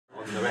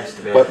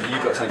But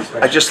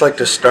I just like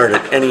to start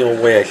it any old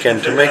way I can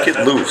to make it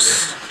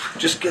loose.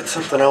 Just get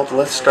something out and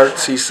let's start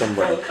see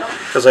somebody.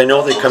 Because I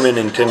know they come in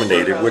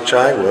intimidated, which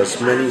I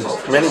was many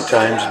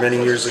times, many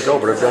years ago,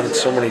 but I've done it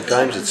so many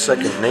times it's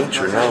second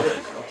nature now.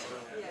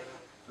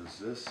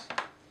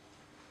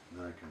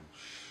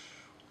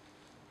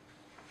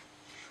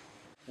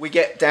 We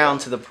get down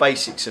to the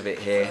basics of it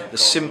here, the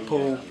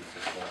simple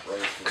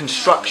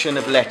construction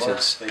of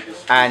letters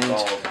and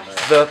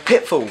the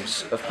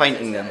pitfalls of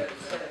painting them.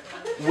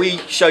 We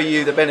show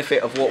you the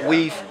benefit of what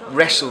we've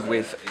wrestled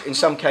with, in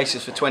some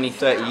cases for 20,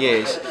 30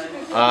 years,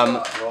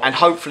 and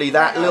hopefully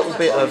that little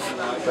bit of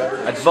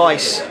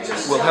advice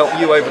will help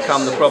you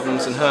overcome the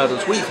problems and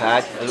hurdles we've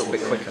had a little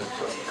bit quicker.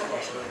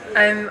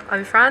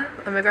 I'm Fran,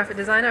 I'm a graphic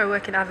designer, I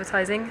work in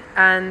advertising,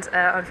 and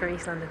I'm from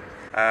East London.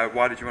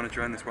 Why did you want to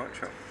join this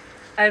workshop?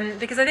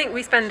 Because I think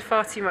we spend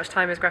far too much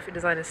time as graphic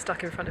designers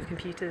stuck in front of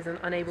computers and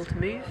unable to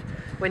move,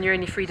 when your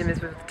only freedom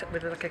is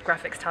with like a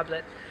graphics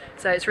tablet.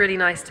 So it's really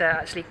nice to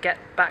actually get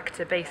back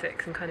to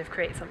basics and kind of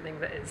create something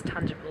that is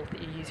tangible,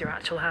 that you use your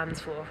actual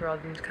hands for,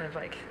 rather than kind of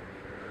like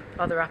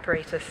other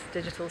apparatus,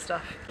 digital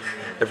stuff.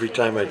 Every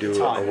time I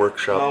do a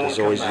workshop, there's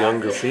always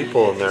younger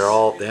people, and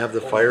they have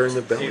the fire in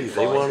the belly.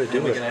 They want to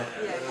do it.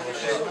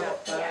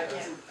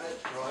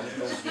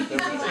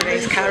 My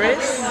name's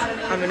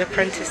Karis. I'm an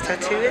apprentice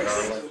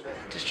tattooist.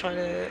 Just trying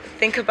to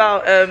think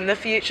about the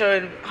future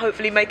and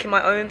hopefully making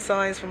my own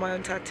signs for my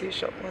own tattoo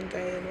shop one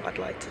day, and what I'd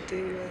like to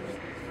do, and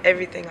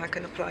everything I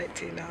can apply it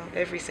to now,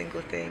 every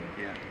single thing,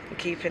 and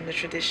keeping the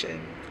tradition.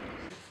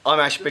 I'm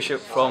Ash Bishop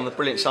from the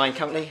Brilliant Sign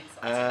Company.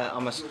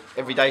 I'm an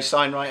everyday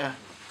sign writer,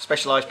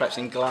 specialised perhaps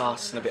in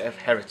glass and a bit of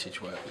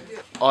heritage work.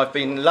 I've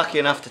been lucky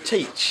enough to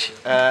teach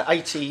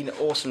 18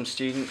 awesome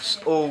students,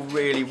 all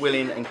really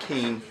willing and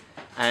keen,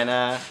 and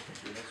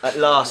at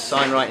last,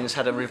 sign writing's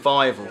had a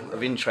revival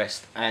of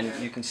interest, and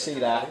you can see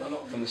that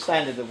from the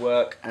standard of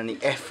work and the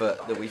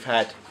effort that we've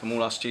had from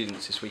all our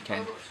students this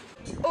weekend.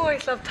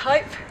 Always loved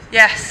type.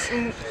 Yes.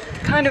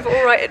 Kind of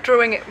alright at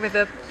drawing it with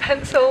a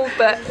pencil,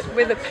 but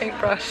with a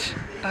paintbrush,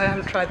 I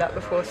haven't tried that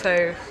before,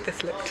 so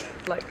this looked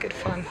like good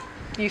fun.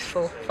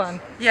 Useful, fun.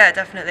 Yeah,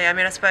 definitely. I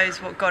mean, I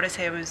suppose what got us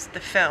here was the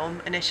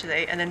film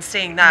initially, and then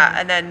seeing that,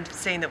 and then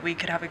seeing that we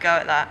could have a go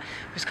at that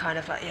was kind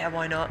of like, yeah,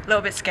 why not? A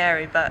little bit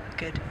scary, but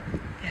good.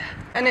 Yeah.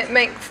 And it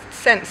makes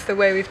sense the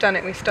way we've done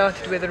it. We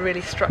started with a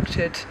really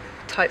structured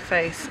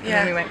typeface, and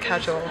then we went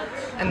casual,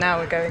 and now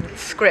we're going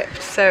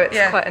script. So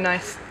it's quite a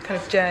nice kind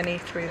of journey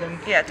through them.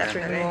 Yeah,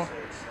 definitely.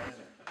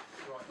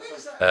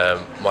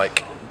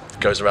 Mike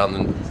goes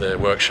around the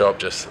workshop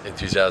just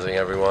enthusiasing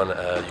everyone.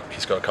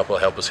 He's got a couple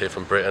of helpers here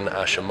from Britain,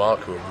 Ash and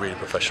Mark, who are really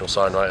professional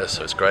sign writers,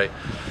 so it's great.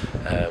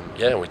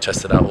 Yeah, we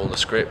tested out all the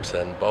scripts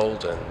and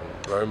bold and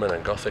Roman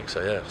and Gothic, so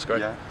yeah, it's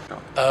great. Yeah.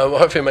 Well,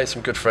 hopefully I made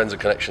some good friends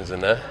and connections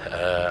in there.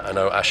 I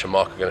know Ash and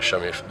Mark are going to show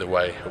me the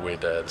way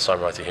with the sign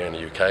writing here in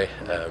the UK.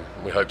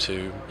 We hope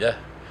to,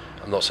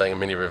 I'm not saying a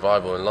mini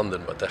revival in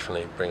London, but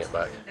definitely bring it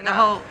back. And the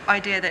whole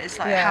idea that it's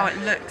like how it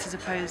looks as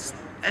opposed,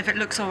 if it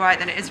looks all right,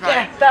 then it is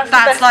right. Yeah,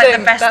 that's like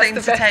the best thing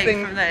to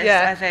take from this.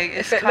 Yeah. I think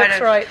if it looks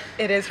right,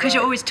 it is right. Because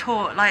you're always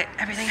taught like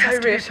everything has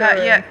to be reassuring.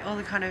 perfect. All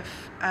the kind of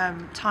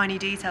tiny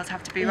details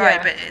have to be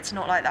right, but it's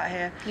not like that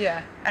here.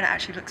 Yeah. And it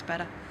actually looks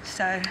better.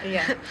 So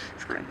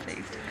it's quite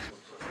pleased.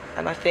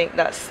 And I think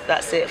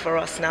that's it for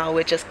us now.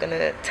 We're just going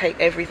to take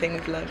everything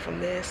we've learned from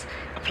this,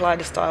 apply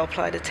the style,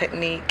 apply the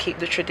technique, keep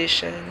the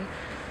tradition.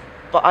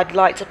 But I'd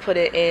like to put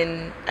it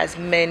in as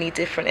many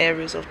different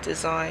areas of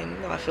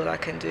design that I feel I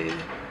can do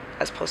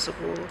as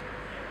possible,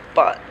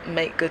 but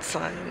make good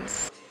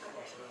signs.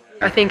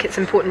 I think it's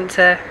important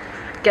to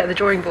get the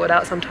drawing board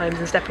out sometimes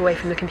and step away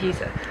from the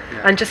computer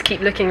and just keep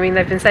looking. I mean,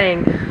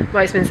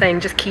 Mike's been saying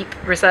just keep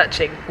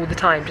researching all the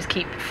time, just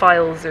keep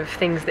files of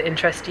things that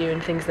interest you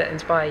and things that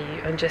inspire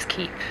you, and just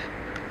keep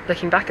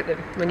looking back at them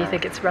when you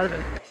think it's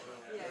relevant.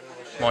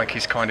 Mike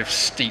is kind of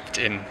steeped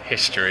in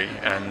history,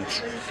 and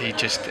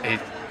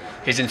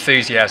his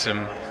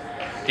enthusiasm,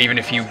 even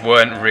if you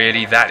weren't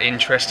really that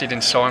interested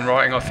in sign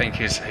writing, I think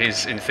his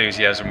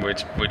enthusiasm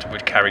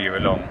would carry you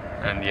along,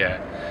 and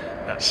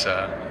that's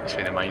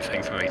been the main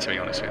thing for me, to be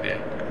honest with you.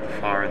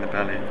 Fire in the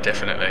belly.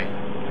 Definitely.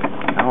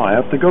 Now I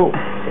have to go.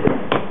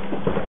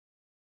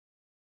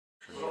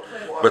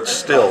 But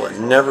still, it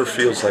never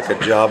feels like a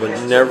job.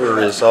 It never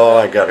is, oh,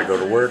 I got to go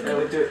to work.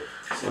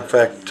 In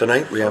fact,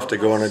 tonight we have to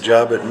go on a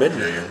job at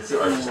midnight.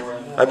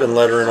 I've been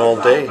lettering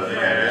all day.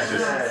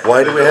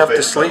 Why do we have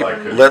to sleep?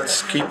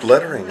 Let's keep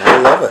lettering. I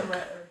love it.